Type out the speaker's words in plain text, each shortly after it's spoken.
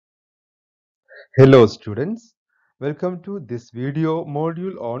Hello students, welcome to this video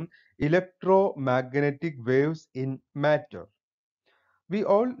module on electromagnetic waves in matter. We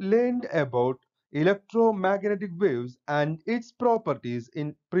all learned about electromagnetic waves and its properties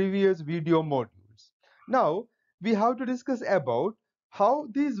in previous video modules. Now we have to discuss about how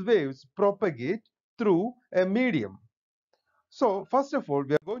these waves propagate through a medium. So first of all,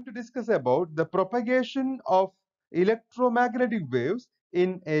 we are going to discuss about the propagation of electromagnetic waves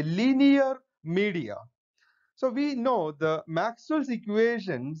in a linear media. So we know the Maxwell's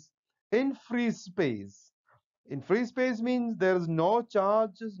equations in free space. In free space means there is no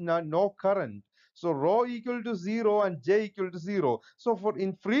charges, no current. So rho equal to 0 and J equal to 0. So for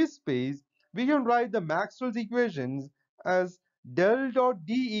in free space, we can write the Maxwell's equations as del dot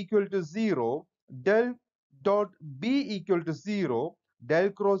D equal to 0, del dot B equal to 0, del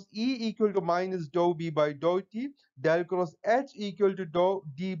cross E equal to minus dou B by dou T, del cross H equal to dou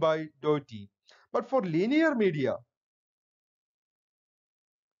D by dou T. But for linear media,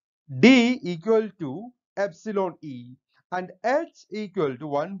 D equal to epsilon E and H equal to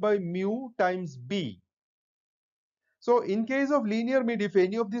 1 by mu times B. So in case of linear media, if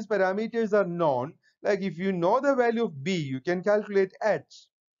any of these parameters are known, like if you know the value of B, you can calculate H.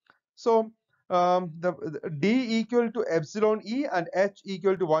 So the D equal to epsilon E and H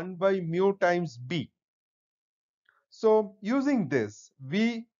equal to 1 by mu times B. So using this,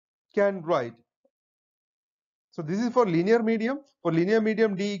 we can write. So this is for linear medium. For linear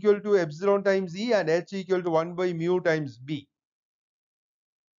medium, D equal to epsilon times E and H equal to 1 by mu times B.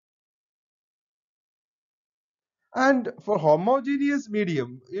 And for homogeneous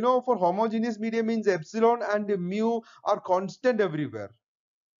medium, for homogeneous medium means epsilon and mu are constant everywhere.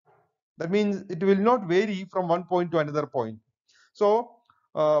 That means it will not vary from one point to another point. So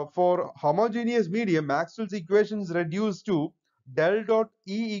for homogeneous medium, Maxwell's equations reduce to del dot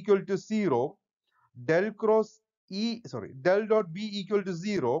E equal to 0, del dot B equal to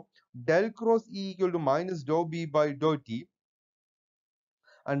 0, del cross E equal to minus dou B by dou T,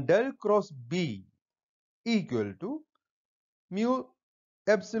 and del cross B equal to mu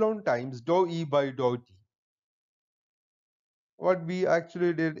epsilon times dou E by dou T. What we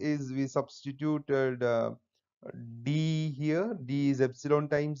actually did is we substituted D here. D is epsilon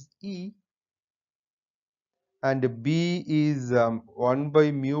times E and B is 1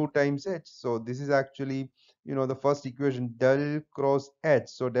 by mu times H. So this is actually, the first equation, del cross H.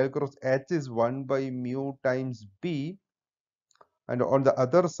 So del cross H is 1 by mu times B, and on the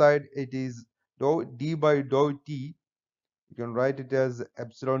other side it is dou D by dou T. You can write it as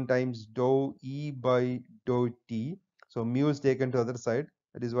epsilon times dou E by dou T. So mu is taken to the other side.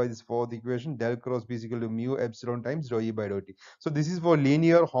 That is why this fourth equation, del cross B is equal to mu epsilon times dou E by dou T. So this is for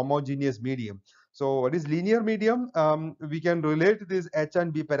linear homogeneous medium. So what is linear medium? We can relate this H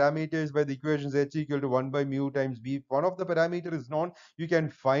and B parameters by the equations H equal to 1 by mu times B. If one of the parameter is known, you can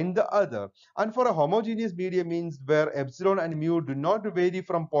find the other. And for a homogeneous medium means where epsilon and mu do not vary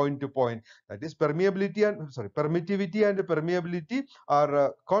from point to point. That is permeability and permittivity and permeability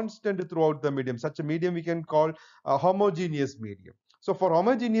are constant throughout the medium. Such a medium we can call a homogeneous medium. So for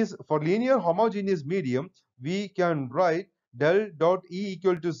linear homogeneous medium, we can write del dot E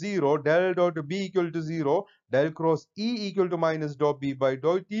equal to 0, del dot B equal to 0, del cross E equal to minus dou B by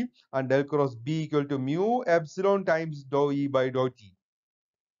dou T, and del cross B equal to mu epsilon times dou E by dou T.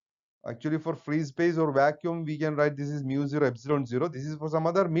 Actually, for free space or vacuum, we can write this is mu 0 epsilon 0. This is for some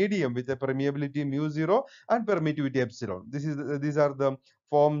other medium with a permeability mu 0 and permittivity epsilon. These are the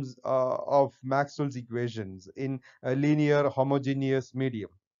forms of Maxwell's equations in a linear homogeneous medium.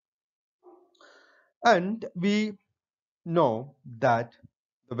 And we know that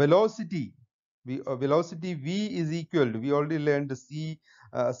the velocity v is equal to, we already learned c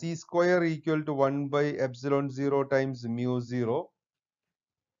square equal to 1 by epsilon 0 times mu 0.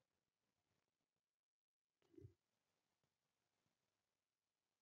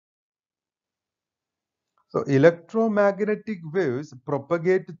 So electromagnetic waves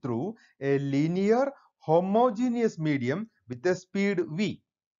propagate through a linear homogeneous medium with a speed v.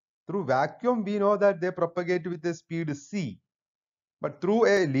 Through vacuum, we know that they propagate with a speed c. But through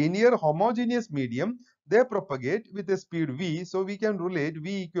a linear homogeneous medium, they propagate with a speed v. So we can relate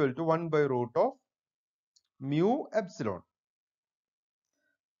v equal to 1 by root of mu epsilon.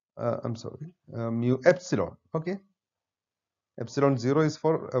 Mu epsilon. Okay. Epsilon 0 is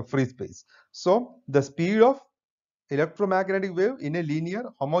for free space. So the speed of electromagnetic wave in a linear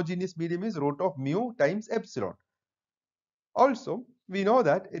homogeneous medium is root of mu times epsilon. Also, we know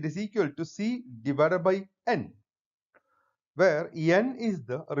that it is equal to c divided by n, where n is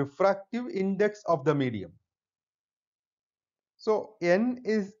the refractive index of the medium. So n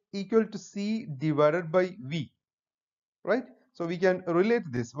is equal to C divided by V, right? So we can relate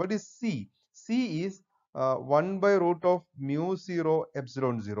this. What is C? C is 1 by root of mu 0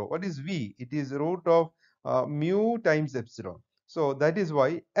 epsilon 0. What is V? It is root of mu times epsilon. So that is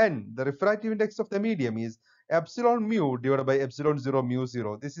why N, the refractive index of the medium, is epsilon mu divided by epsilon 0 mu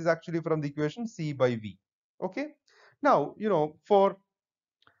 0. This is actually from the equation C by V. Okay. Now, for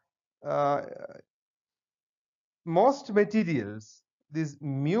uh, most materials, this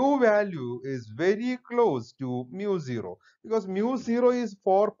mu value is very close to mu 0, because mu 0 is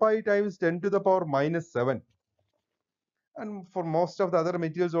 4 pi times 10 to the power minus 7. And for most of the other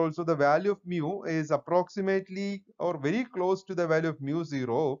materials also, the value of mu is approximately or very close to the value of mu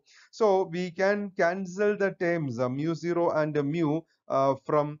 0. So we can cancel the terms mu 0 and mu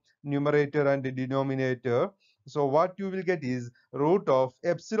from numerator and denominator. So what you will get is root of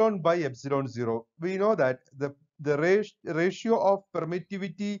epsilon by epsilon 0. We know that the ratio of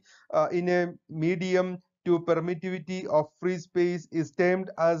permittivity in a medium to permittivity of free space is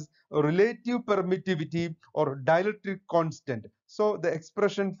termed as relative permittivity or dielectric constant. So the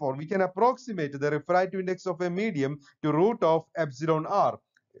expression for, we can approximate the refractive index of a medium to root of epsilon r.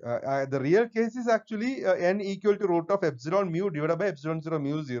 The real case is actually n equal to root of epsilon mu divided by epsilon 0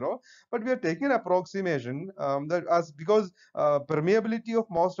 mu 0, but we are taking an approximation that as because permeability of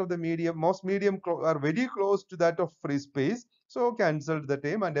most medium are very close to that of free space, so cancelled the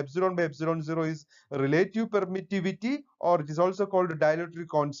term, and epsilon by epsilon 0 is relative permittivity, or it is also called dielectric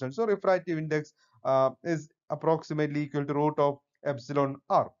constant. So refractive index is approximately equal to root of epsilon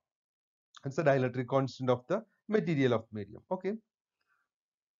r. It's the dielectric constant of the material of medium. Okay.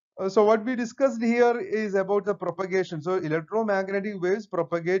 So what we discussed here is about the propagation. So electromagnetic waves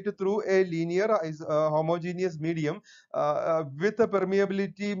propagate through a linear homogeneous medium with a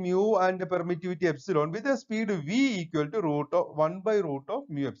permeability mu and a permittivity epsilon with a speed v equal to root of 1 by root of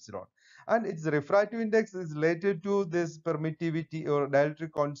mu epsilon. And its refractive index is related to this permittivity or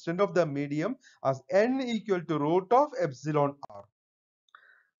dielectric constant of the medium as n equal to root of epsilon r.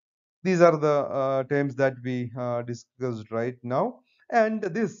 These are the terms that we discussed right now. And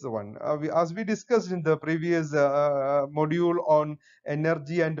this one, as we discussed in the previous module on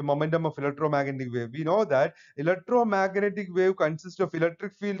energy and momentum of electromagnetic wave, we know that electromagnetic wave consists of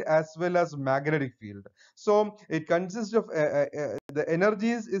electric field as well as magnetic field. So it consists of the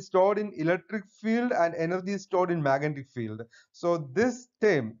energy is stored in electric field and energy is stored in magnetic field. So this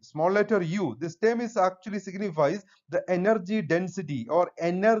term, small letter u, this term is actually signifies the energy density or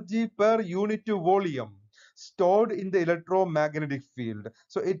energy per unit volume stored in the electromagnetic field.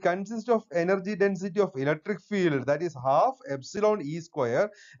 So it consists of energy density of electric field, that is half epsilon E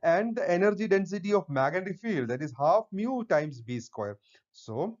square, and the energy density of magnetic field, that is half mu times B square.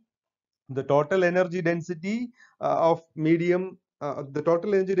 So the total energy density of medium the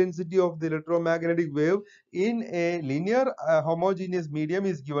total energy density of the electromagnetic wave in a linear homogeneous medium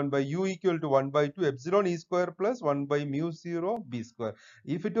is given by u equal to 1 by 2 epsilon E square plus 1 by mu 0 B square.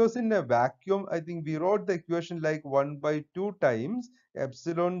 If it was in a vacuum, I think we wrote the equation like 1 by 2 times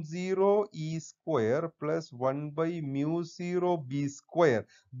epsilon 0 E square plus 1 by mu 0 B square.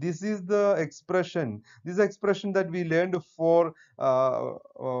 This is the expression. This expression that we learned for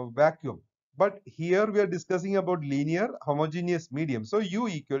vacuum. But here we are discussing about linear homogeneous medium. So u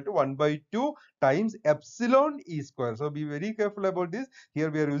equal to 1 by 2 times epsilon E square. So be very careful about this.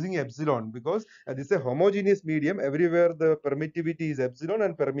 Here we are using epsilon because this is a homogeneous medium. Everywhere the permittivity is epsilon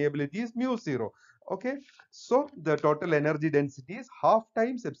and permeability is mu 0. Okay. So the total energy density is half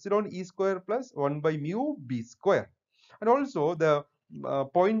times epsilon E square plus 1 by mu B square. And also the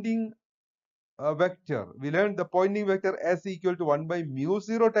Pointing vector. We learned the Pointing vector S equal to 1 by mu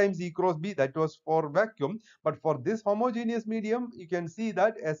 0 times E cross B. That was for vacuum. But for this homogeneous medium, you can see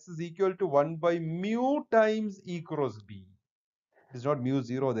that S is equal to 1 by mu times E cross B. It is not mu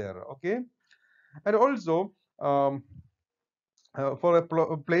 0 there. Okay. And also, for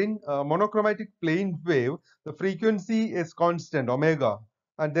a plane monochromatic plane wave, the frequency is constant omega,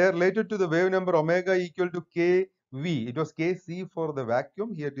 and they are related to the wave number omega equal to kV. It was kc for the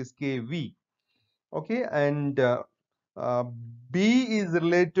vacuum. Here it is kV. Okay, and uh, B is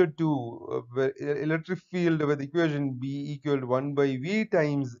related to electric field with equation B equal to 1 by V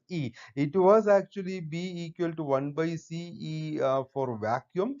times E. It was actually B equal to 1 by CE for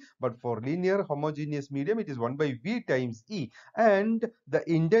vacuum, but for linear homogeneous medium, it is 1 by V times E. And the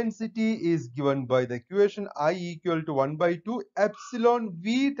intensity is given by the equation I equal to 1 by 2 epsilon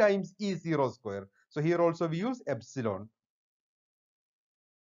V times E0 square. So here also we use epsilon.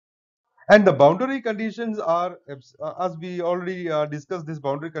 And the boundary conditions are, as we already discussed these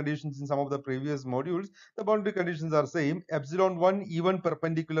boundary conditions in some of the previous modules, the boundary conditions are same. Epsilon1 E1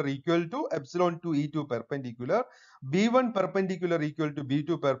 perpendicular equal to epsilon2 E2 perpendicular, B1 perpendicular equal to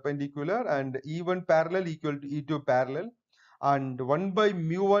B2 perpendicular, and E1 parallel equal to E2 parallel, and 1 by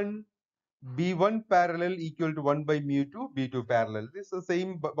mu1 B1 parallel equal to 1 by mu2 B2 parallel. This is the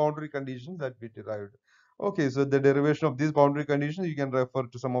same boundary conditions that we derived. Okay, so the derivation of these boundary conditions, you can refer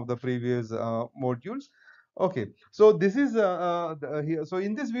to some of the previous modules. Okay, so this is here. So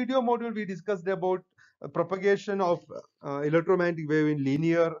in this video module, we discussed about propagation of electromagnetic wave in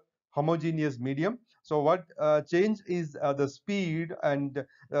linear homogeneous medium. So what change is the speed and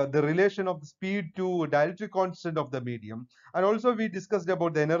the relation of the speed to dielectric constant of the medium. And also we discussed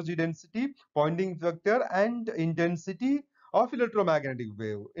about the energy density, Poynting vector, and intensity of electromagnetic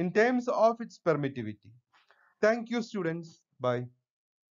wave in terms of its permittivity. Thank you, students. Bye.